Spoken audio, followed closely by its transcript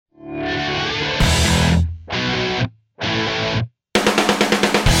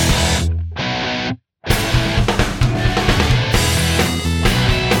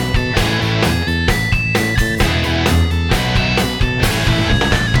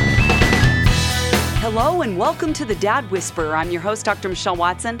Hello and welcome to the Dad Whisperer. I'm your host, Dr. Michelle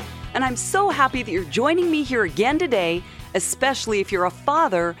Watson, and I'm so happy that you're joining me here again today, especially if you're a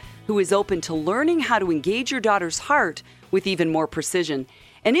father who is open to learning how to engage your daughter's heart with even more precision.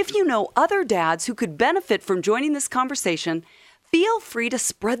 And if you know other dads who could benefit from joining this conversation, feel free to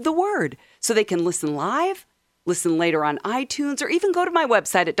spread the word so they can listen live, listen later on iTunes, or even go to my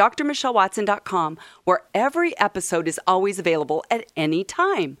website at drmichellewatson.com, where every episode is always available at any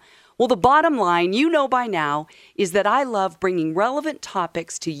time. Well, the bottom line, you know by now, is that I love bringing relevant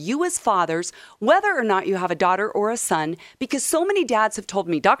topics to you as fathers, whether or not you have a daughter or a son, because so many dads have told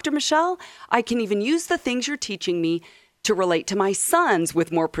me, Dr. Michelle, I can even use the things you're teaching me to relate to my sons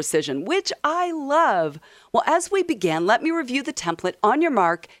with more precision, which I love. Well, as we begin, let me review the template. On your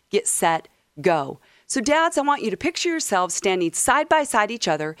mark, get set, go. So dads, I want you to picture yourselves standing side by side each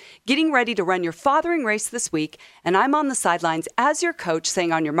other, getting ready to run your fathering race this week, and I'm on the sidelines as your coach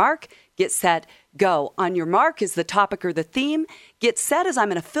saying on your mark, get set, go. On your mark is the topic or the theme. Get set as I'm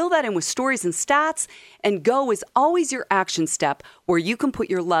going to fill that in with stories and stats, and go is always your action step where you can put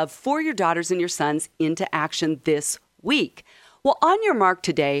your love for your daughters and your sons into action this week. Well, on your mark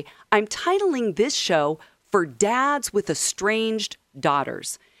today, I'm titling this show For Dads with Estranged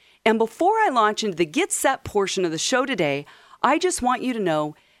Daughters. And before I launch into the Get Set portion of the show today, I just want you to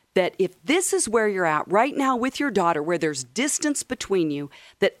know that if this is where you're at right now with your daughter, where there's distance between you,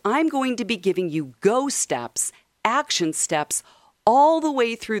 that I'm going to be giving you go steps, action steps, all the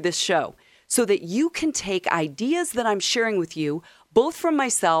way through this show so that you can take ideas that I'm sharing with you, both from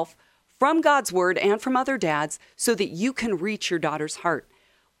myself, from God's Word, and from other dads, so that you can reach your daughter's heart.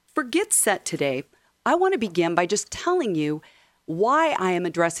 For Get Set today, I want to begin by just telling you why I am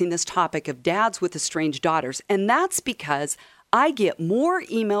addressing this topic of dads with estranged daughters. And that's because I get more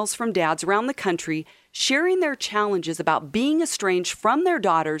emails from dads around the country sharing their challenges about being estranged from their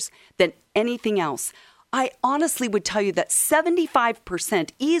daughters than anything else. I honestly would tell you that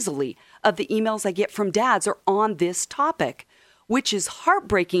 75% easily of the emails I get from dads are on this topic, which is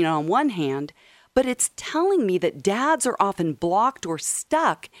heartbreaking on one hand, but it's telling me that dads are often blocked or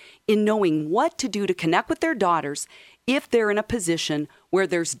stuck in knowing what to do to connect with their daughters if they're in a position where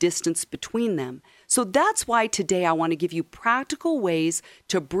there's distance between them. So that's why today I want to give you practical ways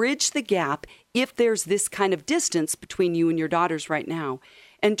to bridge the gap if there's this kind of distance between you and your daughters right now.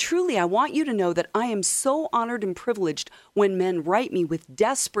 And truly, I want you to know that I am so honored and privileged when men write me with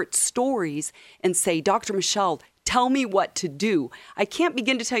desperate stories and say, Dr. Michelle, tell me what to do. I can't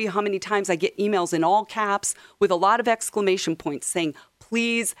begin to tell you how many times I get emails in all caps with a lot of exclamation points saying,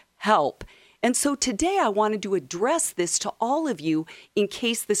 please help. And so today I wanted to address this to all of you in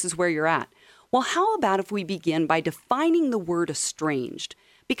case this is where you're at. Well, how about if we begin by defining the word estranged?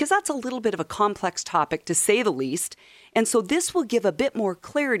 Because that's a little bit of a complex topic to say the least. And so this will give a bit more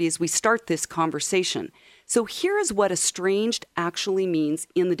clarity as we start this conversation. So here is what estranged actually means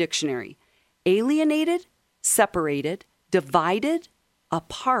in the dictionary. Alienated, separated, divided,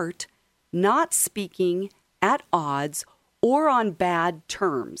 apart, not speaking, at odds, or on bad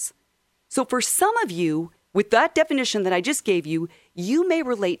terms. So for some of you, with that definition that I just gave you, you may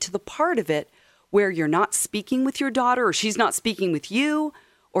relate to the part of it where you're not speaking with your daughter, or she's not speaking with you,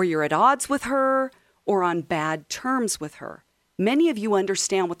 or you're at odds with her, or on bad terms with her. Many of you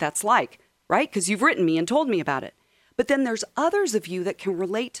understand what that's like, right? Because you've written me and told me about it. But then there's others of you that can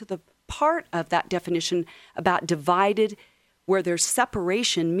relate to the part of that definition about divided, where there's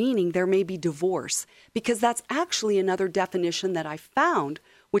separation, meaning there may be divorce, because that's actually another definition that I found,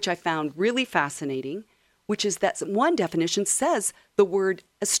 which I found really fascinating, which is that one definition says the word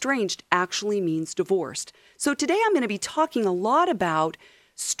estranged actually means divorced. So today I'm going to be talking a lot about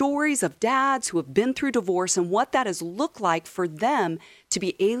stories of dads who have been through divorce and what that has looked like for them to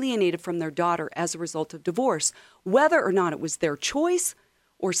be alienated from their daughter as a result of divorce, whether or not it was their choice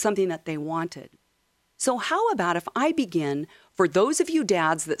or something that they wanted. So how about if I begin, for those of you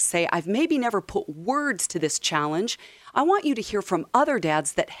dads that say, I've maybe never put words to this challenge, I want you to hear from other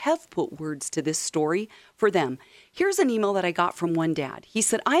dads that have put words to this story for them. Here's an email that I got from one dad. He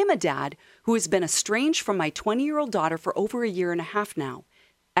said, I am a dad who has been estranged from my 20-year-old daughter for over a year and a half now,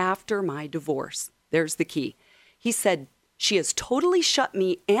 after my divorce. There's the key. He said, she has totally shut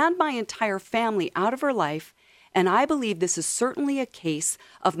me and my entire family out of her life, and I believe this is certainly a case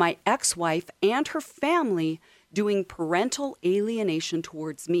of my ex-wife and her family doing parental alienation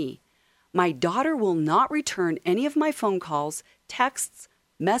towards me. My daughter will not return any of my phone calls, texts,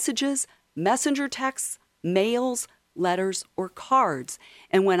 messages, messenger texts, mails, letters, or cards.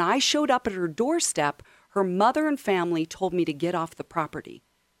 And when I showed up at her doorstep, her mother and family told me to get off the property.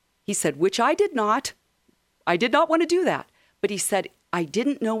 He said, which I did not. I did not want to do that. But he said, I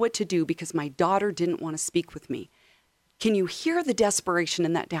didn't know what to do because my daughter didn't want to speak with me. Can you hear the desperation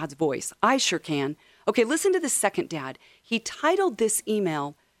in that dad's voice? I sure can. Okay, listen to the second dad. He titled this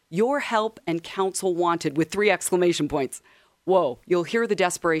email, "Your Help and Counsel Wanted," with 3 exclamation points. Whoa, you'll hear the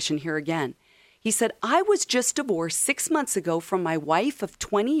desperation here again. He said, "I was just divorced 6 months ago from my wife of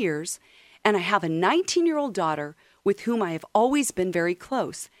 20 years, and I have a 19-year-old daughter with whom I have always been very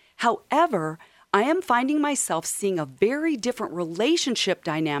close. However, I am finding myself seeing a very different relationship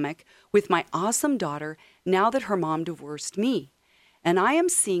dynamic with my awesome daughter now that her mom divorced me. And I am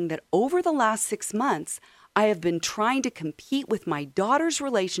seeing that over the last 6 months, I have been trying to compete with my daughter's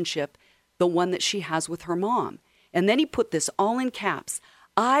relationship, the one that she has with her mom." And then he put this all in caps.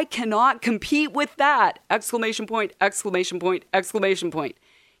 "I cannot compete with that!" Exclamation point, exclamation point, exclamation point.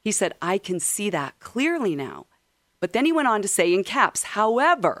 He said, "I can see that clearly now." But then he went on to say in caps,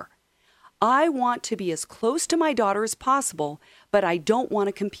 "However, I want to be as close to my daughter as possible, but I don't want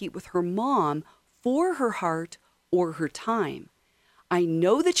to compete with her mom for her heart or her time. I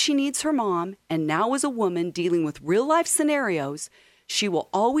know that she needs her mom, and now as a woman dealing with real-life scenarios, she will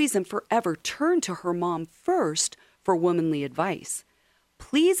always and forever turn to her mom first for womanly advice.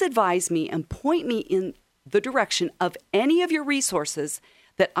 Please advise me and point me in the direction of any of your resources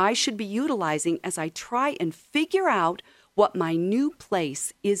that I should be utilizing as I try and figure out what my new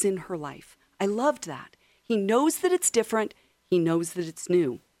place is in her life." I loved that. He knows that it's different. He knows that it's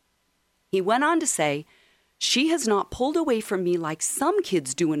new. He went on to say, "She has not pulled away from me like some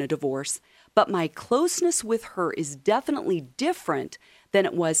kids do in a divorce, but my closeness with her is definitely different than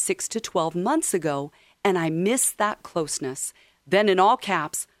it was 6 to 12 months ago, and I miss that closeness." Then in all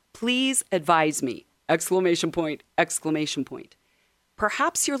caps, "Please advise me!" Exclamation point, exclamation point.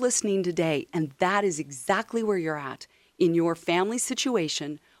 Perhaps you're listening today, and that is exactly where you're at in your family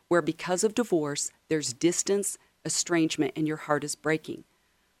situation where because of divorce, there's distance, estrangement, and your heart is breaking.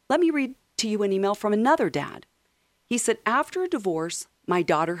 Let me read to you an email from another dad. He said, "After a divorce, my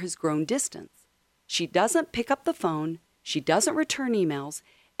daughter has grown distant. She doesn't pick up the phone, she doesn't return emails,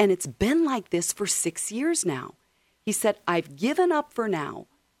 and it's been like this for 6 years now. He said, I've given up for now.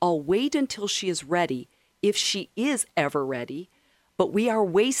 I'll wait until she is ready, if she is ever ready, but we are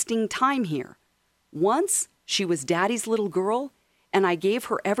wasting time here. Once she was daddy's little girl, and I gave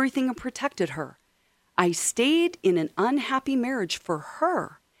her everything and protected her. I stayed in an unhappy marriage for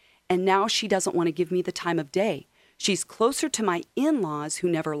her, and now she doesn't want to give me the time of day. She's closer to my in-laws who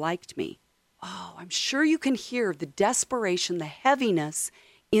never liked me." Oh, I'm sure you can hear the desperation, the heaviness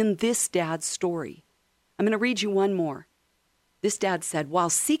in this dad's story. I'm going to read you one more. This dad said, "While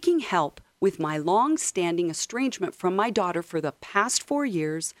seeking help with my long-standing estrangement from my daughter for the past 4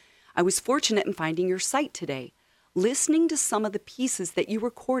 years, I was fortunate in finding your site today. Listening to some of the pieces that you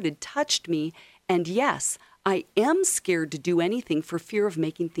recorded touched me, and yes, I am scared to do anything for fear of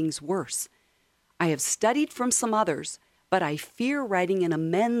making things worse. I have studied from some others, but I fear writing an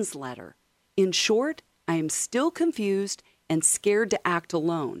amends letter. In short, I am still confused and scared to act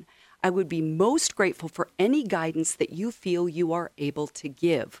alone. I would be most grateful for any guidance that you feel you are able to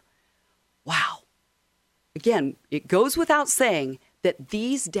give." Wow. Again, it goes without saying that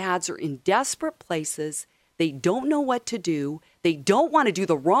these dads are in desperate places. They don't know what to do. They don't want to do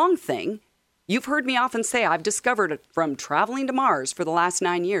the wrong thing. You've heard me often say, I've discovered from traveling to Mars for the last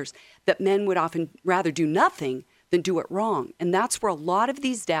 9 years, that men would often rather do nothing than do it wrong. And that's where a lot of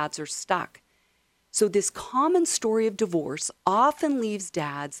these dads are stuck. So this common story of divorce often leaves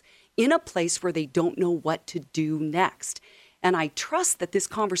dads in a place where they don't know what to do next. And I trust that this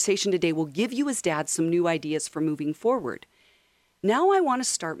conversation today will give you as dads some new ideas for moving forward. Now I want to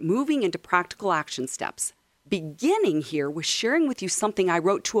start moving into practical action steps, beginning here with sharing with you something I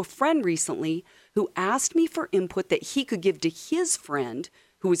wrote to a friend recently who asked me for input that he could give to his friend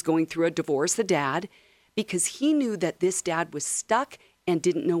who was going through a divorce, a dad, because he knew that this dad was stuck and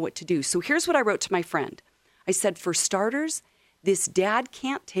didn't know what to do. So here's what I wrote to my friend. I said, for starters, this dad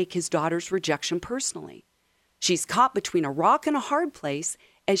can't take his daughter's rejection personally. She's caught between a rock and a hard place,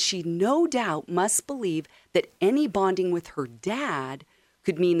 as she no doubt must believe that any bonding with her dad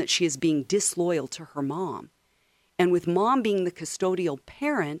could mean that she is being disloyal to her mom. And with mom being the custodial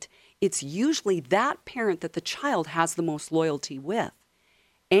parent, it's usually that parent that the child has the most loyalty with.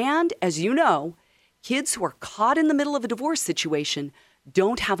 And as you know, kids who are caught in the middle of a divorce situation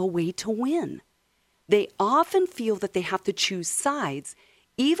don't have a way to win. They often feel that they have to choose sides,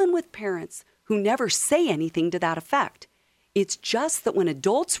 even with parents who never say anything to that effect. It's just that when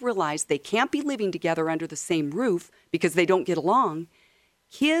adults realize they can't be living together under the same roof because they don't get along,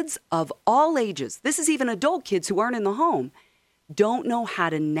 kids of all ages, this is even adult kids who aren't in the home, don't know how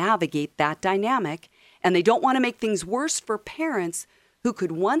to navigate that dynamic, and they don't want to make things worse for parents who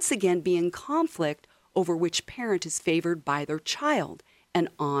could once again be in conflict over which parent is favored by their child, and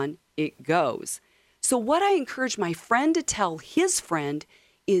on it goes. So what I encourage my friend to tell his friend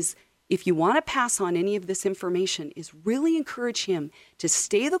is, if you want to pass on any of this information, is really encourage him to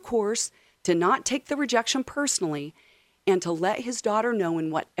stay the course, to not take the rejection personally, and to let his daughter know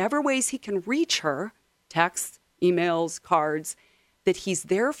in whatever ways he can reach her, texts, emails, cards, that he's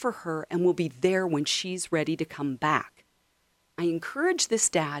there for her and will be there when she's ready to come back. I encourage this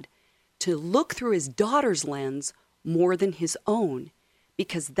dad to look through his daughter's lens more than his own,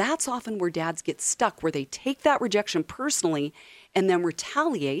 because that's often where dads get stuck, where they take that rejection personally and then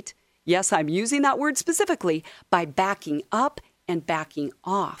retaliate. Yes, I'm using that word specifically, by backing up and backing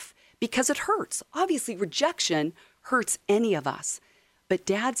off, because it hurts. Obviously, rejection hurts any of us. But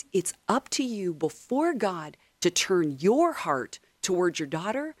dads, it's up to you before God to turn your heart towards your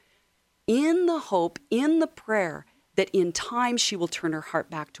daughter in the hope, in the prayer that in time she will turn her heart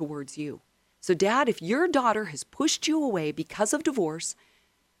back towards you. So dad, if your daughter has pushed you away because of divorce,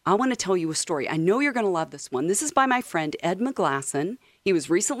 I want to tell you a story. I know you're going to love this one. This is by my friend Ed McGlasson. He was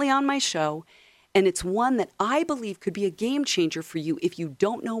recently on my show, and it's one that I believe could be a game changer for you if you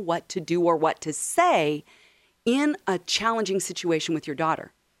don't know what to do or what to say in a challenging situation with your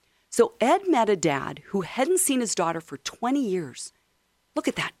daughter. So Ed met a dad who hadn't seen his daughter for 20 years. Look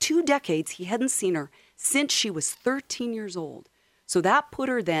at that, 2 decades he hadn't seen her since she was 13 years old. So that put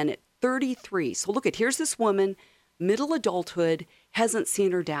her then at 33. So look at, here's this woman, middle adulthood, hasn't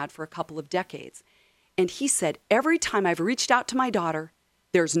seen her dad for a couple of decades. And he said, every time I've reached out to my daughter,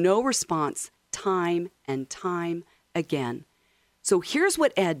 there's no response, time and time again. So here's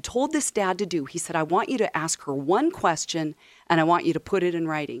what Ed told this dad to do. He said, I want you to ask her one question, and I want you to put it in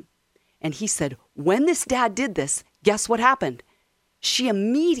writing. And he said, when this dad did this, guess what happened? She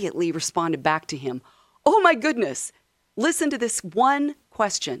immediately responded back to him. Oh my goodness. Listen to this one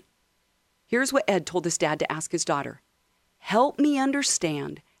question. Here's what Ed told this dad to ask his daughter. Help me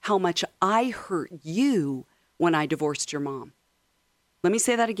understand how much I hurt you when I divorced your mom. Let me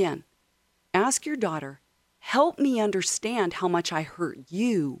say that again. Ask your daughter, help me understand how much I hurt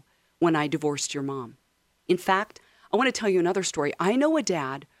you when I divorced your mom. In fact, I want to tell you another story. I know a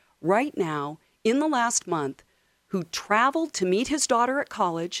dad right now in the last month who traveled to meet his daughter at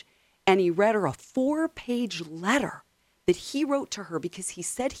college, and he read her a 4-page letter that he wrote to her because he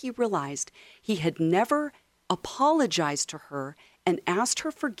said he realized he had never apologized to her and asked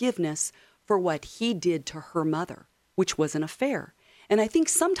her forgiveness for what he did to her mother, which was an affair. And I think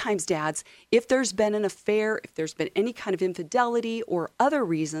sometimes, dads, if there's been an affair, if there's been any kind of infidelity or other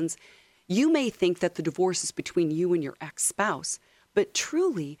reasons, you may think that the divorce is between you and your ex-spouse. But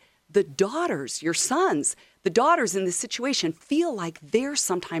truly, the daughters, your sons, the daughters in this situation feel like they're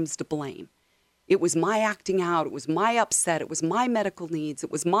sometimes to blame. It was my acting out. It was my upset. It was my medical needs.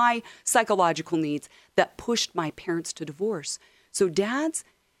 It was my psychological needs that pushed my parents to divorce. So dads,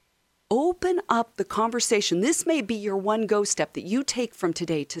 open up the conversation. This may be your one go step that you take from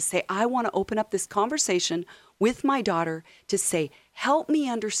today to say, I want to open up this conversation with my daughter to say, help me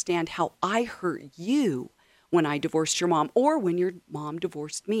understand how I hurt you when I divorced your mom or when your mom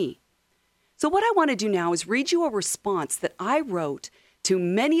divorced me. So what I want to do now is read you a response that I wrote to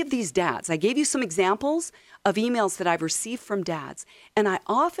many of these dads. I gave you some examples of emails that I've received from dads, and I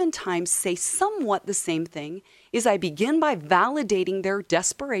oftentimes say somewhat the same thing, is I begin by validating their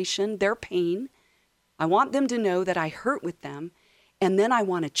desperation, their pain. I want them to know that I hurt with them, and then I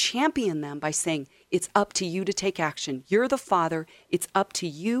want to champion them by saying, it's up to you to take action. You're the father. It's up to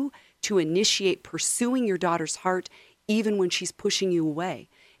you to initiate pursuing your daughter's heart, even when she's pushing you away.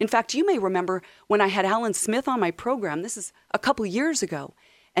 In fact, you may remember when I had Alan Smith on my program, this is a couple years ago,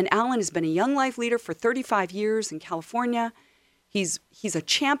 and Alan has been a Young Life leader for 35 years in California. He's a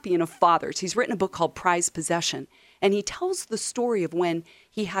champion of fathers. He's written a book called Prized Possession, and he tells the story of when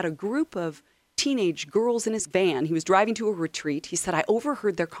he had a group of teenage girls in his van. He was driving to a retreat. He said, I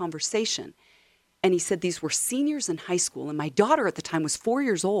overheard their conversation. And he said these were seniors in high school, and my daughter at the time was 4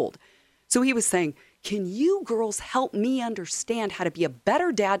 years old. So he was saying, can you girls help me understand how to be a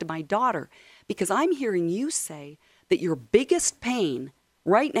better dad to my daughter? Because I'm hearing you say that your biggest pain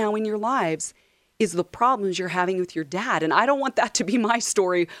right now in your lives is the problems you're having with your dad. And I don't want that to be my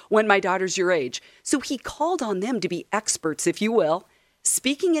story when my daughter's your age. So he called on them to be experts, if you will,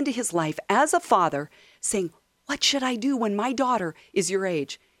 speaking into his life as a father, saying, what should I do when my daughter is your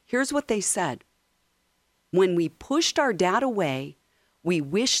age? Here's what they said. When we pushed our dad away, we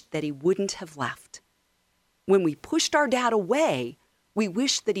wished that he wouldn't have left. When we pushed our dad away, we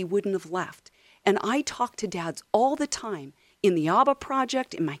wished that he wouldn't have left. And I talk to dads all the time in the ABBA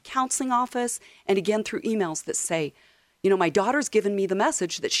Project, in my counseling office, and again through emails that say, My daughter's given me the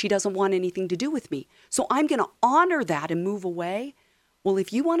message that she doesn't want anything to do with me. So I'm going to honor that and move away. Well,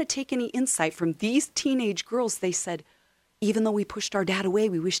 if you want to take any insight from these teenage girls, they said, even though we pushed our dad away,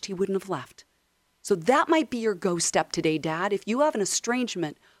 we wished he wouldn't have left. So that might be your go step today, Dad. If you have an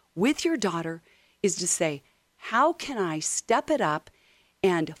estrangement with your daughter, is to say, how can I step it up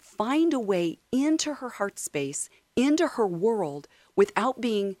and find a way into her heart space, into her world, without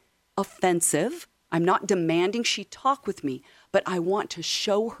being offensive? I'm not demanding she talk with me, but I want to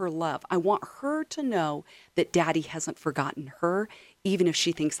show her love. I want her to know that Daddy hasn't forgotten her, even if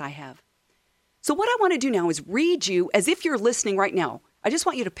she thinks I have. So what I want to do now is read you as if you're listening right now. I just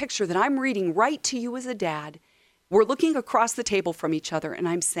want you to picture that I'm reading right to you as a dad. We're looking across the table from each other, and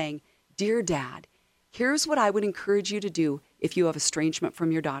I'm saying, Dear Dad, here's what I would encourage you to do if you have estrangement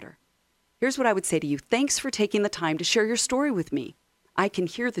from your daughter. Here's what I would say to you. Thanks for taking the time to share your story with me. I can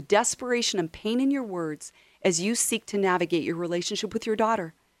hear the desperation and pain in your words as you seek to navigate your relationship with your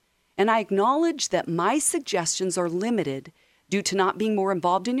daughter. And I acknowledge that my suggestions are limited due to not being more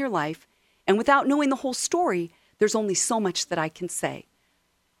involved in your life. And without knowing the whole story, there's only so much that I can say.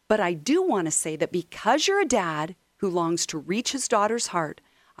 But I do want to say that because you're a dad who longs to reach his daughter's heart,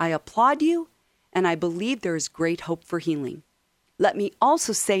 I applaud you, and I believe there is great hope for healing. Let me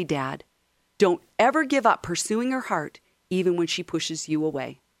also say, Dad, don't ever give up pursuing her heart, even when she pushes you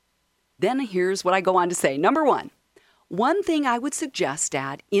away. Then here's what I go on to say. Number one thing I would suggest,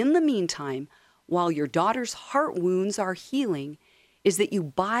 Dad, in the meantime, while your daughter's heart wounds are healing, is that you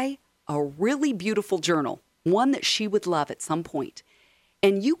buy a really beautiful journal, one that she would love at some point.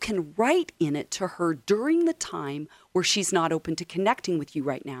 And you can write in it to her during the time where she's not open to connecting with you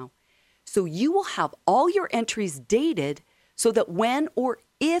right now. So you will have all your entries dated so that when or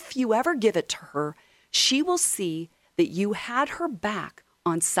if you ever give it to her, she will see that you had her back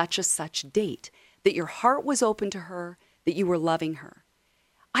on such a such date, that your heart was open to her, that you were loving her.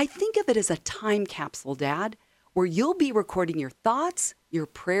 I think of it as a time capsule, Dad, where you'll be recording your thoughts, your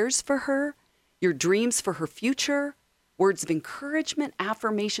prayers for her, your dreams for her future, words of encouragement,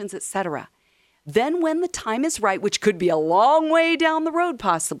 affirmations, etc. Then when the time is right, which could be a long way down the road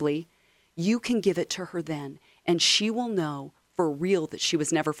possibly, you can give it to her then, and she will know for real that she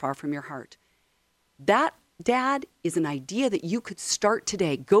was never far from your heart. That, Dad, is an idea that you could start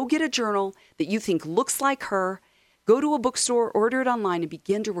today. Go get a journal that you think looks like her. Go to a bookstore, order it online, and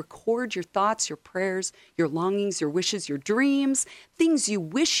begin to record your thoughts, your prayers, your longings, your wishes, your dreams, things you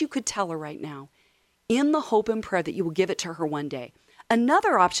wish you could tell her right now, in the hope and prayer that you will give it to her one day.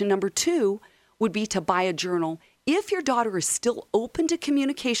 Another option, number 2, would be to buy a journal if your daughter is still open to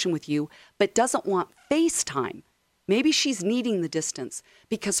communication with you but doesn't want FaceTime. Maybe she's needing the distance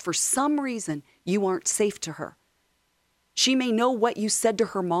because for some reason you aren't safe to her. She may know what you said to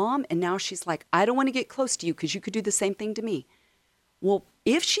her mom, and now she's like, I don't want to get close to you because you could do the same thing to me. Well,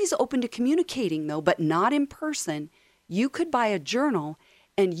 if she's open to communicating, though, but not in person, you could buy a journal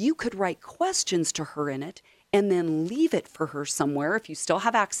and you could write questions to her in it and then leave it for her somewhere if you still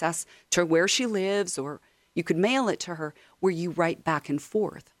have access to where she lives, or you could mail it to her where you write back and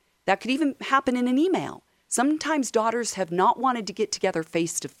forth. That could even happen in an email. Sometimes daughters have not wanted to get together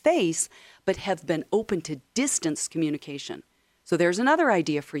face to face, but have been open to distance communication. So there's another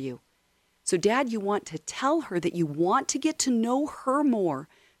idea for you. So Dad, you want to tell her that you want to get to know her more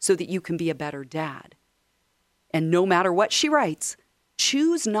so that you can be a better dad. And no matter what she writes,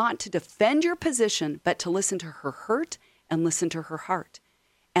 choose not to defend your position, but to listen to her hurt and listen to her heart.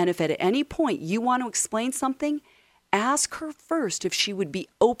 And if at any point you want to explain something, ask her first if she would be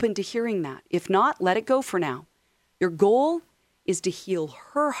open to hearing that. If not, let it go for now. Your goal is to heal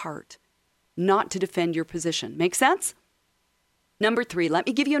her heart, not to defend your position. Make sense? Number 3, let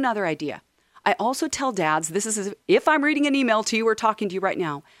me give you another idea. I also tell dads, this is if I'm reading an email to you or talking to you right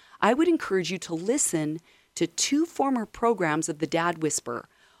now, I would encourage you to listen to 2 former programs of the Dad Whisperer.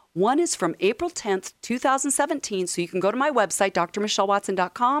 One is from April 10th, 2017, so you can go to my website,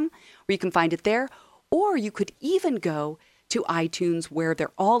 drmichellewatson.com, where you can find it there, or you could even go to iTunes where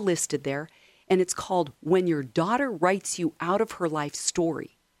they're all listed there, and it's called When Your Daughter Writes You Out of Her Life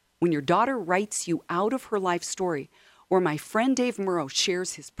Story. When Your Daughter Writes You Out of Her Life Story, where my friend Dave Murrow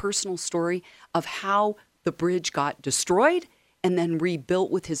shares his personal story of how the bridge got destroyed and then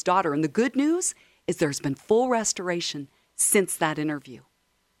rebuilt with his daughter. And the good news is there's been full restoration since that interview.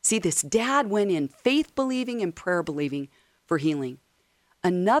 See, this dad went in faith-believing and prayer-believing for healing.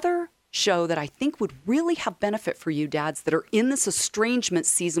 Another show that I think would really have benefit for you dads that are in this estrangement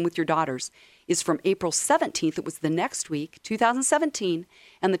season with your daughters is from April 17th. It was the next week, 2017,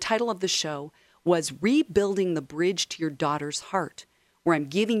 and the title of the show was Rebuilding the Bridge to Your Daughter's Heart, where I'm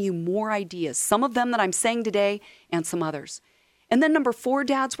giving you more ideas, some of them that I'm saying today and some others. And then number 4,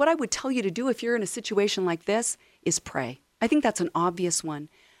 dads, what I would tell you to do if you're in a situation like this is pray. I think that's an obvious one.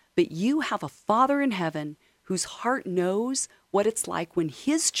 But you have a Father in heaven whose heart knows what it's like when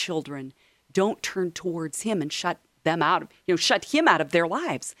his children don't turn towards him and shut him out of their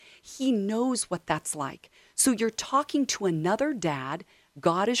lives. He knows what that's like. So you're talking to another dad,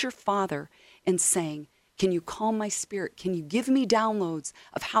 God is your Father, and saying, can you calm my spirit? Can you give me downloads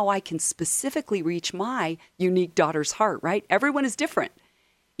of how I can specifically reach my unique daughter's heart, right? Everyone is different.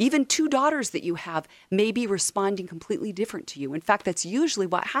 Even 2 daughters that you have may be responding completely different to you. In fact, that's usually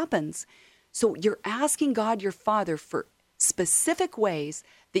what happens. So you're asking God, your Father, for specific ways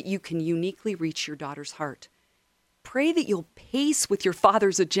that you can uniquely reach your daughter's heart. Pray that you'll pace with your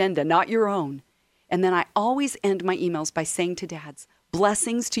Father's agenda, not your own. And then I always end my emails by saying to dads,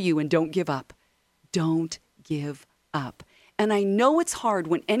 blessings to you and don't give up. Don't give up. And I know it's hard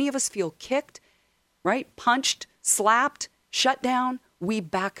when any of us feel kicked, right? Punched, slapped, shut down. We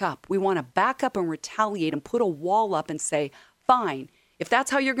back up. We want to back up and retaliate and put a wall up and say, fine, if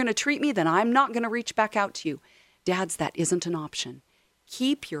that's how you're going to treat me, then I'm not going to reach back out to you. Dads, that isn't an option.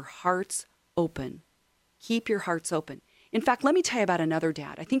 Keep your hearts open. Keep your hearts open. In fact, let me tell you about another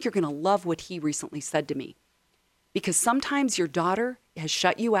dad. I think you're going to love what he recently said to me. Because sometimes your daughter has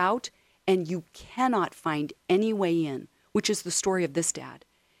shut you out and you cannot find any way in, which is the story of this dad.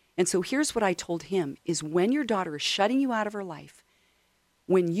 And so here's what I told him is when your daughter is shutting you out of her life,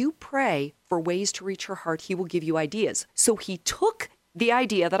 when you pray for ways to reach her heart, he will give you ideas. So he took the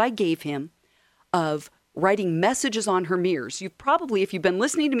idea that I gave him of writing messages on her mirrors. You've probably, if you've been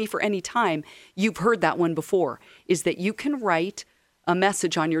listening to me for any time, you've heard that one before, is that you can write a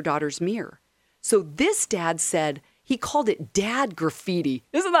message on your daughter's mirror. So this dad said, he called it dad graffiti.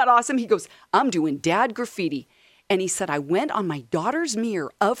 Isn't that awesome? He goes, I'm doing dad graffiti. And he said, I went on my daughter's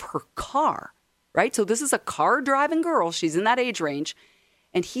mirror of her car, right? So this is a car driving girl. She's in that age range.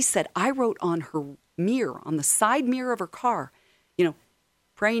 And he said, I wrote on her mirror, on the side mirror of her car,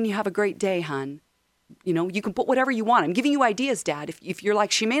 praying you have a great day, hon. You can put whatever you want. I'm giving you ideas, Dad. If you're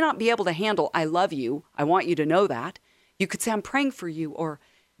like, she may not be able to handle, I love you. I want you to know that. You could say, I'm praying for you. Or,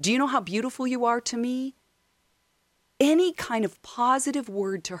 do you know how beautiful you are to me? Any kind of positive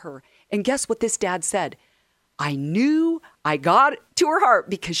word to her. And guess what this dad said? I knew I got to her heart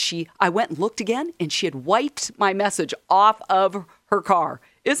because I went and looked again and she had wiped my message off of her car.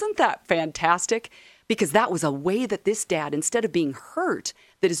 Isn't that fantastic? Because that was a way that this dad, instead of being hurt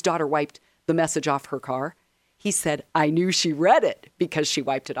that his daughter wiped the message off her car, he said, I knew she read it because she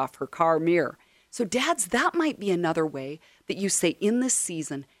wiped it off her car mirror. So dads, that might be another way that you say in this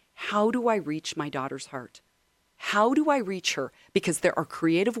season, how do I reach my daughter's heart? How do I reach her? Because there are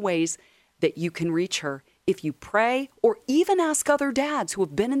creative ways that you can reach her if you pray or even ask other dads who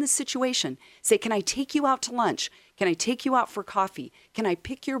have been in this situation. Say, can I take you out to lunch? Can I take you out for coffee? Can I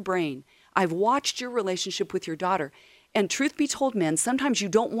pick your brain? I've watched your relationship with your daughter. And truth be told, men, sometimes you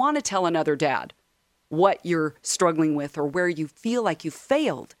don't want to tell another dad what you're struggling with or where you feel like you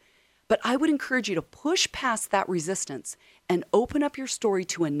failed. But I would encourage you to push past that resistance and open up your story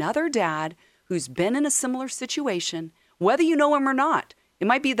to another dad who's been in a similar situation, whether you know him or not. It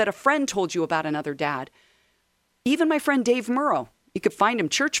might be that a friend told you about another dad. Even my friend Dave Murrow, you could find him,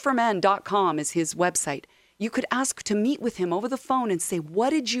 churchformen.com is his website. You could ask to meet with him over the phone and say, what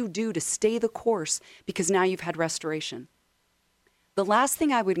did you do to stay the course? Because now you've had restoration. The last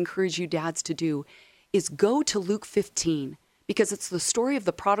thing I would encourage you dads to do is go to Luke 15, because it's the story of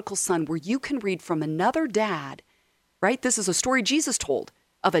the prodigal son where you can read from another dad, right? This is a story Jesus told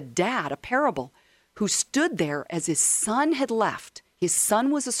of a dad, a parable, who stood there as his son had left. His son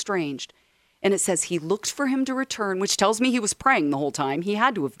was estranged. And it says he looked for him to return, which tells me he was praying the whole time. He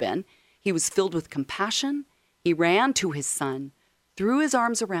had to have been. He was filled with compassion. He ran to his son, threw his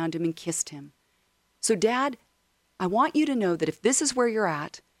arms around him, and kissed him. So, Dad, I want you to know that if this is where you're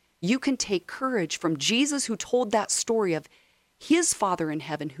at, you can take courage from Jesus, who told that story of his Father in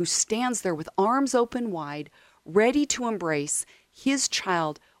heaven, who stands there with arms open wide, ready to embrace his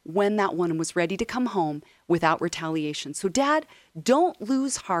child when that one was ready to come home without retaliation. So, Dad, don't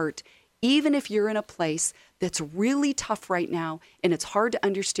lose heart, even if you're in a place that's really tough right now and it's hard to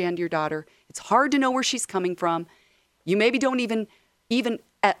understand your daughter. It's hard to know where she's coming from. You maybe don't even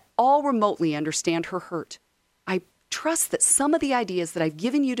at all remotely understand her hurt. I trust that some of the ideas that I've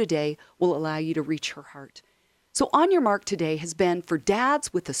given you today will allow you to reach her heart. So On Your Mark today has been for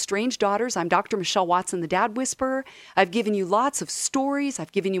dads with estranged daughters. I'm Dr. Michelle Watson, the Dad Whisperer. I've given you lots of stories.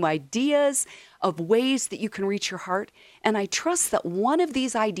 I've given you ideas of ways that you can reach your heart. And I trust that one of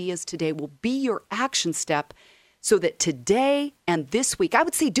these ideas today will be your action step so that today and this week, I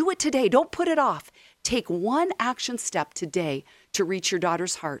would say do it today. Don't put it off. Take one action step today to reach your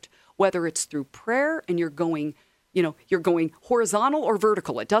daughter's heart, whether it's through prayer and you're going horizontal or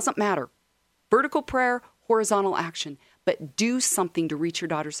vertical. It doesn't matter. Vertical prayer, horizontal action, but do something to reach your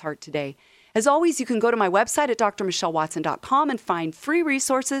daughter's heart today. As always, you can go to my website at drmichellewatson.com and find free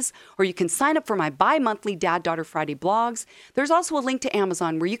resources, or you can sign up for my bi-monthly Dad-Daughter Friday blogs. There's also a link to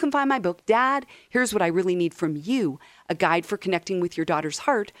Amazon where you can find my book, Dad, Here's What I Really Need From You, a guide for connecting with your daughter's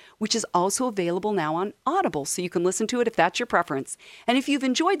heart, which is also available now on Audible, so you can listen to it if that's your preference. And if you've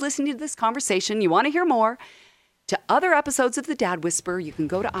enjoyed listening to this conversation, you want to hear more, to other episodes of The Dad Whisperer, you can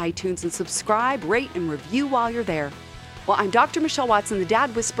go to iTunes and subscribe, rate, and review while you're there. Well, I'm Dr. Michelle Watson, the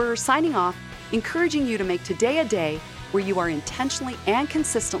Dad Whisperer, signing off, encouraging you to make today a day where you are intentionally and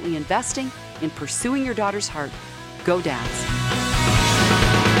consistently investing in pursuing your daughter's heart. Go Dads.